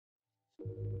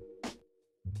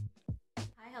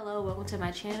Hello, welcome to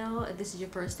my channel. If this is your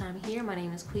first time here, my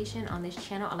name is Quisha, and on this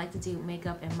channel I like to do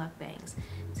makeup and mukbangs.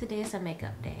 Today is a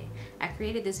makeup day. I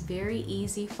created this very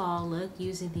easy fall look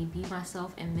using the Be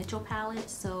Myself and Mmmmitchell palette,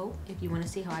 so if you want to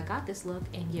see how I got this look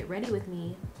and get ready with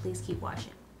me, please keep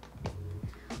watching.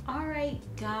 Alright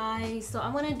guys, so I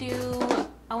want to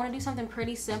do something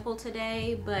pretty simple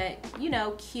today, but you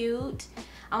know, cute.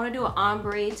 I want to do an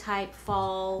ombre type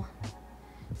fall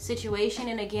situation,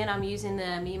 and again I'm using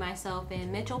the Me, Myself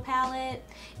and Mmmmitchell palette.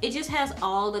 It just has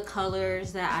all the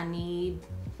colors that I need.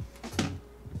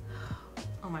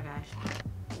 Oh my gosh,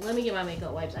 let me get my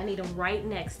makeup wipes. I need them right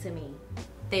next to me.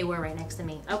 They were right next to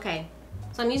me. Okay,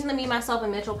 so I'm using the Me, Myself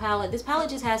and Mmmmitchell palette. This palette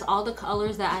just has all the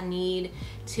colors that I need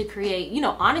to create, you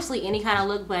know, honestly any kind of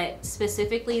look, but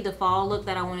specifically the fall look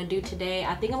that I want to do today.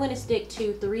 I think I'm going to stick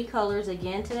to 3 colors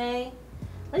again today.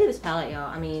 Look at this palette, y'all.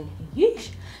 I mean,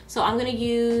 yeesh. So I'm gonna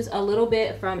use a little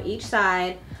bit from each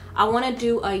side. I wanna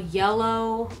do a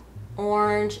yellow,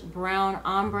 orange, brown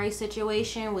ombre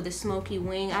situation with a smoky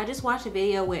wing. I just watched a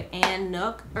video with Ann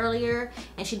Nook earlier,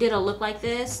 and she did a look like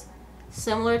this,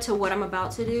 similar to what I'm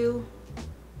about to do.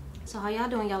 So how y'all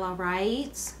doing? Y'all all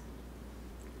right?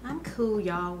 I'm cool,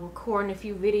 y'all. Recording a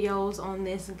few videos on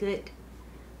this good,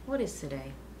 what is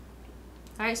today?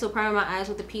 All right, so primer my eyes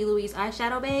with the Plouise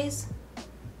eyeshadow base.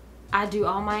 I do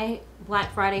all my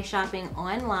Black Friday shopping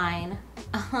online.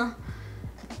 I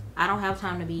don't have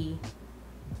time to be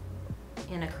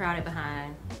in a crowded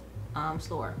behind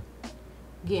store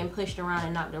getting pushed around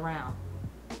and knocked around.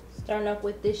 Starting up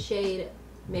with this shade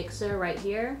Mixer right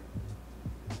here.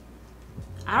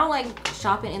 I don't like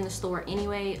shopping in the store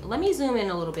anyway. Let me zoom in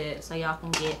a little bit so y'all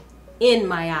can get in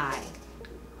my eye.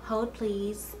 Hold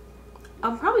please.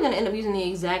 I'm probably gonna end up using the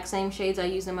exact same shades I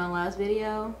used in my last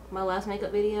video, my last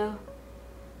makeup video.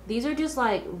 These are just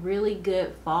like really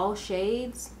good fall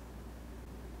shades.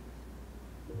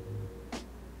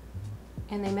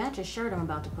 And they match a shirt I'm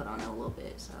about to put on in a little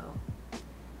bit, so.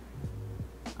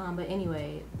 But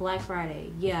anyway, Black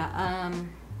Friday, yeah.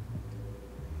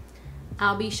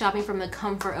 I'll be shopping from the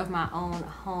comfort of my own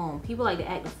home. People like to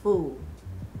act a fool.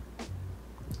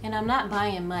 And I'm not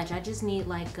buying much. I just need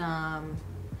like,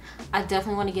 I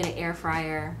definitely want to get an air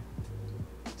fryer.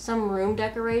 Some room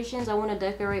decorations. I want to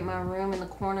decorate my room in the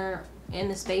corner, in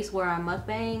the space where I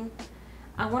mukbang.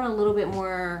 I want a little bit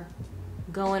more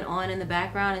going on in the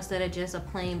background instead of just a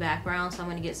plain background, so I'm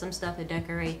going to get some stuff to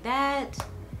decorate that.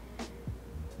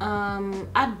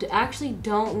 I actually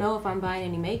don't know if I'm buying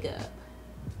any makeup.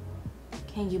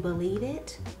 Can you believe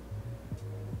it?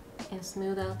 And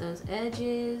smooth out those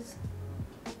edges.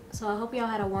 So I hope y'all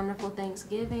had a wonderful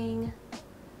Thanksgiving.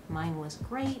 Mine was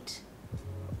great.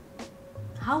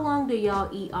 How long do y'all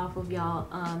eat off of y'all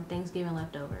Thanksgiving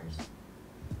leftovers?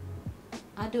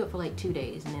 I do it for like 2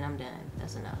 days and then I'm done.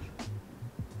 That's enough.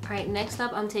 All right, next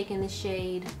up I'm taking the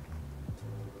shade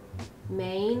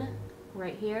Main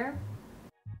right here.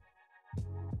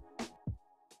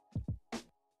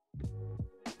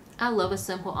 I love a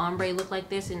simple ombre look like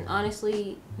this, and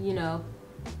honestly, you know,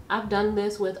 I've done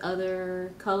this with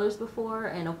other colors before,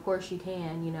 and of course you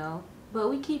can, you know. But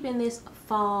we keeping this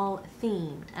fall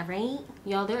themed, all right?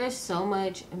 Y'all, there is so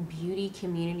much beauty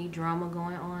community drama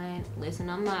going on. Listen,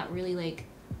 I'm not really like,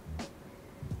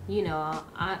 you know,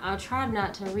 I try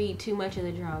not to read too much of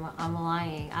the drama. I'm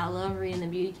lying. I love reading the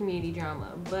beauty community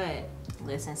drama. But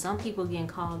listen, some people getting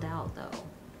called out though.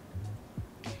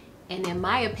 And in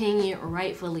my opinion,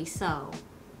 rightfully so.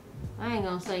 I ain't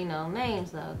gonna say no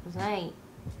names though, because I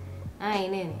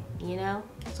ain't in it, you know?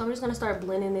 So I'm just gonna start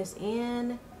blending this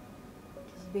in.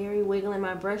 Very wiggling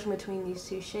my brush between these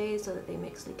 2 shades so that they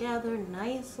mix together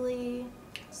nicely.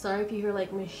 Sorry if you hear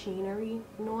like machinery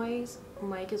noise.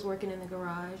 Mike is working in the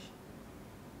garage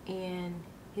and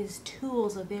his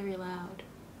tools are very loud.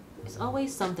 It's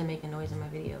always something making noise in my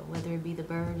video, whether it be the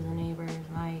birds, the neighbors,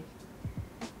 Mike.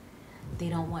 They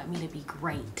don't want me to be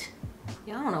great.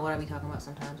 Yeah, I don't know what I be talking about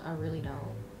sometimes. I really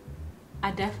don't.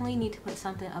 I definitely need to put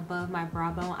something above my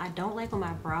brow bone. I don't like when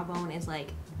my brow bone is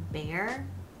like bare,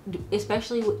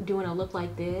 especially doing a look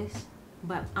like this.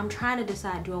 But I'm trying to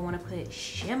decide, do I want to put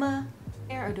shimmer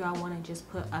there or do I want to just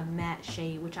put a matte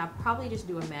shade, which I'll probably just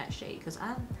do a matte shade because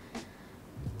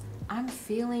I'm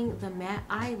feeling the matte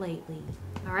eye lately.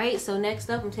 All right, so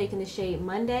next up I'm taking the shade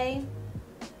Monday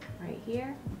right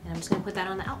here, and I'm just gonna put that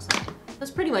on the outside. It's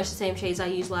pretty much the same shades I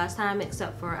used last time,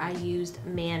 except for I used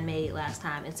Man-Made last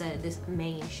time instead of this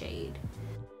main shade.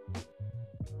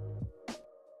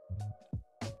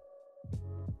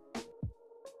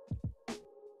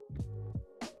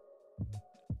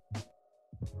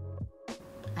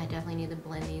 I definitely need to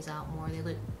blend these out more. They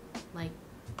look like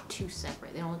too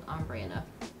separate. They don't look ombre enough.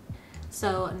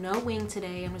 So no wing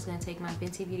today. I'm just gonna take my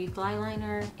Fenty Beauty Fly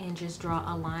Liner and just draw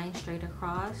a line straight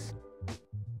across.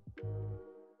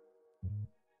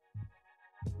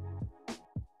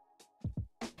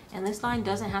 And this line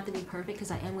doesn't have to be perfect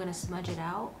because I am gonna smudge it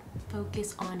out.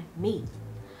 Focus on me.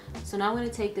 So now I'm gonna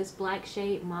take this black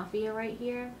shade Mafia right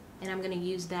here, and I'm gonna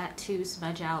use that to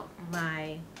smudge out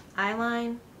my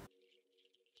eyeline.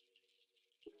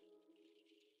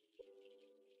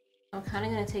 I'm kind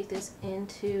of going to take this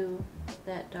into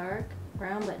that dark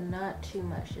brown, but not too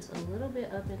much, just a little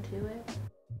bit up into it.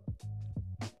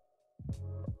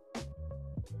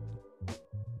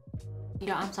 You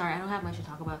know, I'm sorry, I don't have much to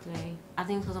talk about today. I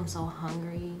think it's because I'm so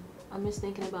hungry. I'm just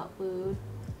thinking about food.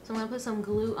 So I'm going to put some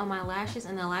glue on my lashes,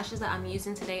 and the lashes that I'm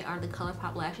using today are the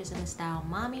Colourpop lashes in the style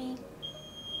Mami.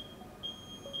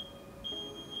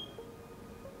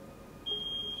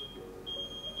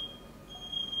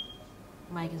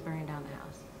 Mike is burning down the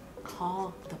house.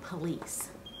 Call the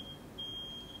police.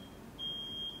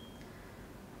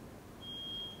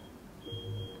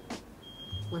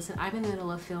 Listen, I'm in the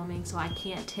middle of filming, so I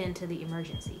can't tend to the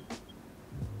emergency.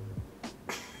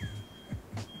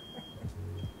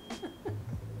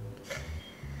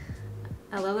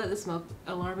 I love that the smoke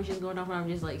alarm is just going off and I'm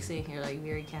just like sitting here like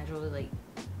very casually like,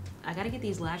 I gotta get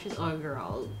these lashes. Oh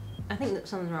girl, I think that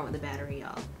something's wrong with the battery,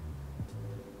 y'all.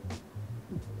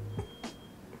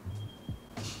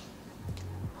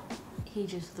 He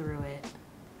just threw it.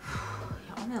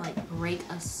 I'm gonna like break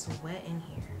a sweat in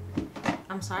here.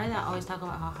 I'm sorry that I always talk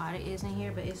about how hot it is in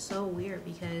here, but it's so weird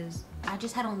because I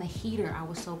just had on the heater. I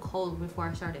was so cold before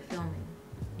I started filming.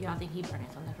 Y'all think he burning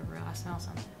something for real? I smell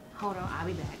something. Hold on, I'll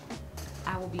be back.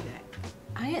 I will be back.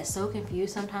 I get so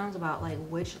confused sometimes about like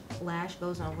which lash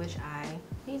goes on which eye.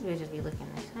 These bitches be looking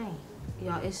the same.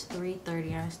 Y'all, it's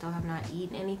 3:30 and I still have not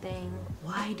eaten anything.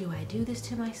 Why do I do this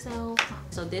to myself?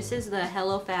 So this is the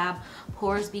Hello Fab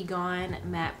Pores Be Gone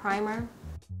Matte Primer.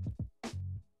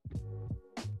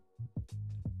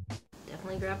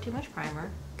 Definitely grabbed too much primer.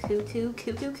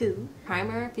 Coo.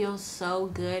 Primer feels so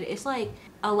good. It's like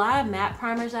a lot of matte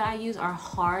primers that I use are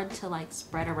hard to like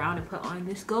spread around and put on.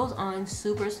 This goes on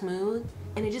super smooth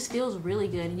and it just feels really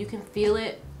good. You can feel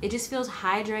it. It just feels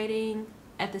hydrating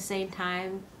at the same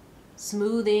time.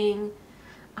 Smoothing.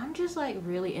 I'm just like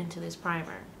really into this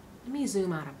primer. Let me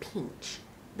zoom out a pinch.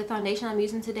 The foundation I'm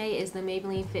using today is the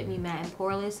Maybelline Fit Me Matte and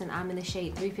Poreless, and I'm in the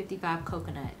shade 355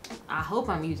 Coconut. I hope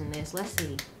I'm using this. Let's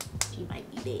see. She might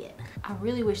be dead. I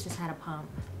really wish this had a pump.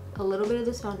 A little bit of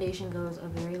this foundation goes a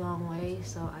very long way,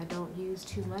 so I don't use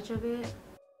too much of it.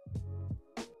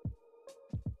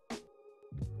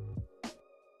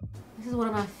 This is one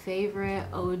of my favorite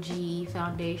OG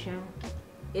foundation.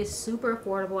 It's super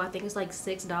affordable. I think it's like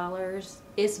 $6.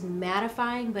 It's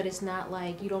mattifying, but it's not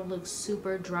like, you don't look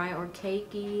super dry or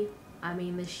cakey. I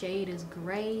mean, the shade is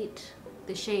great.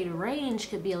 The shade range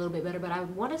could be a little bit better, but I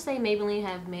want to say Maybelline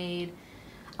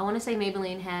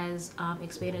has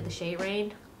expanded the shade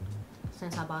range.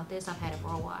 Since I bought this, I've had it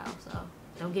for a while, so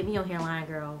don't get me on here lying,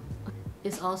 girl.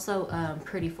 It's also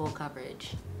pretty full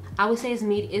coverage. I would say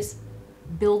it's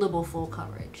buildable full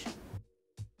coverage.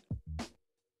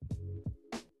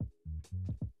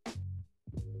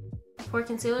 For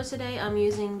concealer today, I'm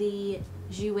using the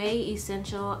Jouer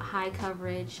Essential High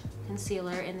Coverage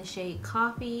Concealer in the shade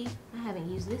Coffee. I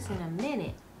haven't used this in a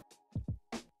minute.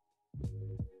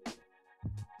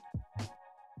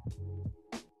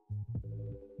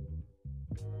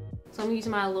 So I'm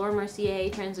using my Mercier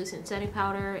translucent setting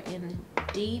powder in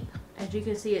Deep. As you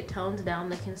can see, it tones down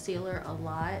the concealer a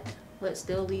lot, but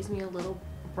still leaves me a little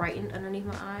brightened underneath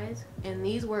my eyes. And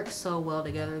these work so well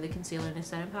together, the concealer and the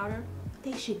setting powder.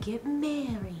 They should get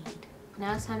married.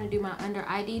 Now it's time to do my under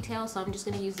eye detail, so I'm just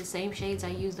gonna use the same shades I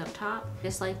used up top.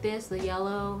 Just like this, the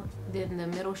yellow, then the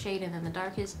middle shade, and then the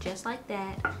darkest, just like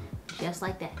that, just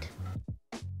like that.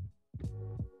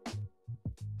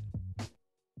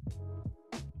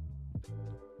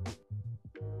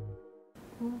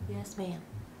 Ooh, yes ma'am.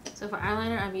 So for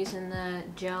eyeliner, I'm using the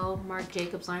gel Marc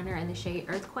Jacobs liner in the shade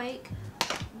Earthquake.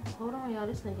 Hold on y'all,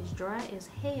 this thing is dry as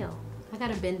hell. I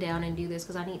gotta bend down and do this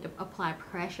because I need to apply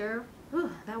pressure.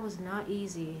 Whew, that was not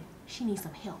easy. She needs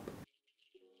some help.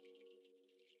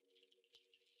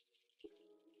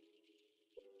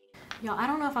 Y'all, I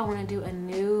don't know if I want to do a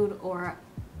nude or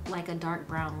like a dark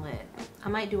brown lip. I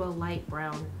might do a light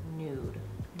brown nude.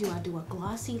 Do I do a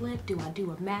glossy lip? Do I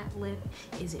do a matte lip?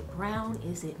 Is it brown?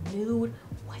 Is it nude?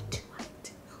 What do I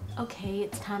do? Okay,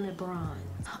 it's time to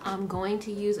bronze. I'm going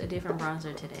to use a different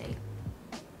bronzer today.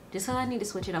 Just so I need to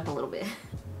switch it up a little bit.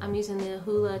 I'm using the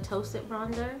Hoola Toasted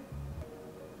Bronzer.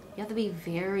 You have to be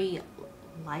very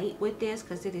light with this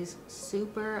because it is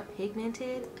super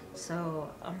pigmented. So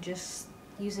I'm just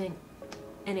using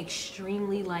an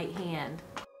extremely light hand.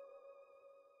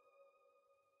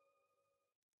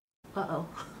 Uh-oh.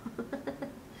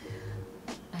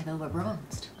 I've over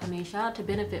bronzed. I mean, shout out to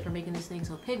Benefit for making this thing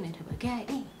so pigmented, but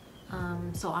god.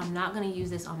 So I'm not gonna use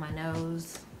this on my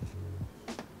nose.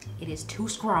 It is too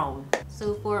strong.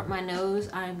 So for my nose,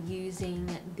 I'm using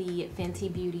the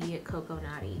Fenty Beauty Coco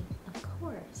Naughty. Of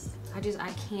course. I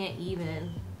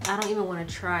don't even want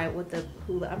to try it with the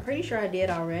Hoola. I'm pretty sure I did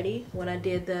already when I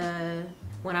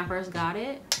first got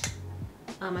it.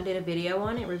 I did a video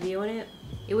on it, reviewing it.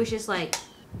 It was just like,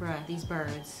 bruh, these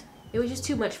birds. It was just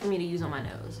too much for me to use on my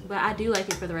nose. But I do like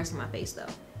it for the rest of my face though.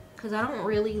 Cause I don't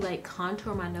really like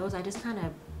contour my nose. I just kind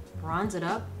of bronze it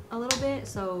up a little bit.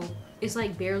 So it's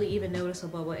like barely even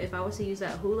noticeable. But if I was to use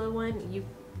that Hoola one, you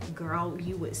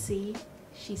would see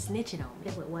she's snitching on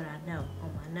me with what I know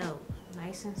on my nose.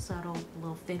 Nice and subtle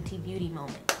little Fenty Beauty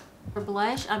moment. For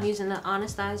blush, I'm using the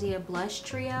Anastasia Blush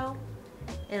Trio.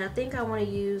 And I think I want to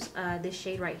use this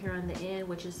shade right here on the end,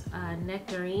 which is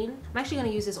Nectarine. I'm actually going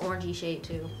to use this orangey shade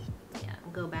too. Yeah,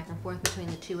 I'll go back and forth between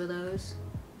the two of those.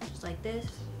 Just like this.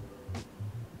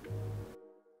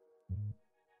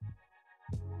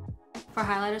 For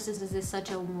highlighter, since this is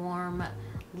such a warm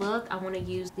look, I want to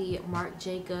use the Marc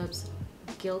Jacobs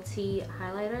Gilty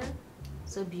highlighter.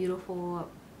 It's a beautiful,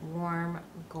 warm,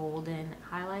 golden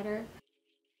highlighter.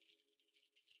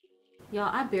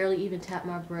 Y'all, I barely even tapped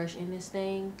my brush in this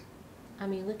thing. I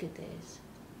mean, look at this.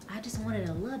 I just wanted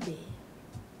a little bit.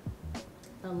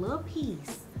 A little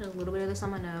piece. Put a little bit of this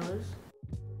on my nose.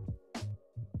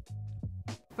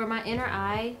 For my inner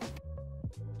eye,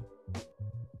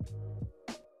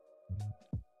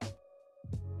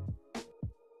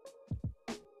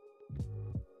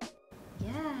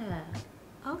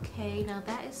 okay, now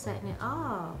that is setting it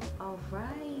off. All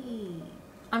right.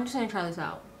 I'm just gonna try this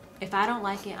out. If I don't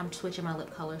like it, I'm switching my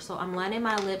lip color. So I'm lining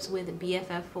my lips with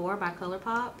BFF4 by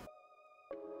Colourpop.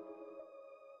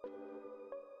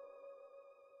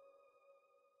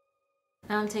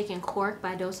 Now I'm taking Cork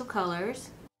by Dose of Colors.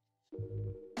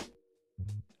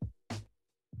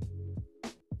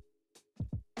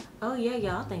 Oh yeah,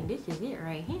 y'all think this is it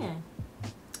right here.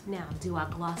 Now, do I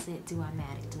gloss it? Do I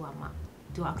matte it?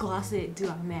 Do I gloss it? Do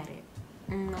I matte it?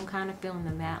 I'm kind of feeling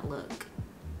the matte look.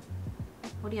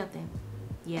 What do y'all think?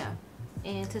 Yeah.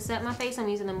 And to set my face, I'm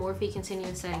using the Morphe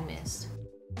Continuous Setting Mist.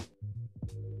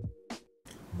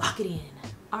 Lock it in.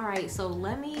 All right, so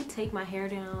let me take my hair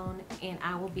down and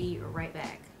I will be right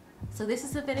back. So this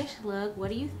is the finished look. What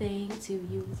do you think? Do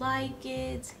you like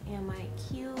it? Am I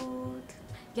cute?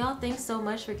 Y'all, thanks so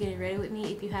much for getting ready with me.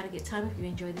 If you had a good time, if you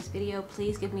enjoyed this video,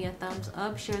 please give me a thumbs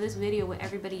up. Share this video with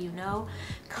everybody you know.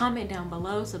 Comment down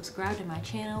below. Subscribe to my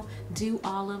channel. Do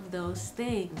all of those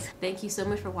things. Thank you so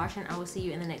much for watching. I will see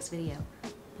you in the next video.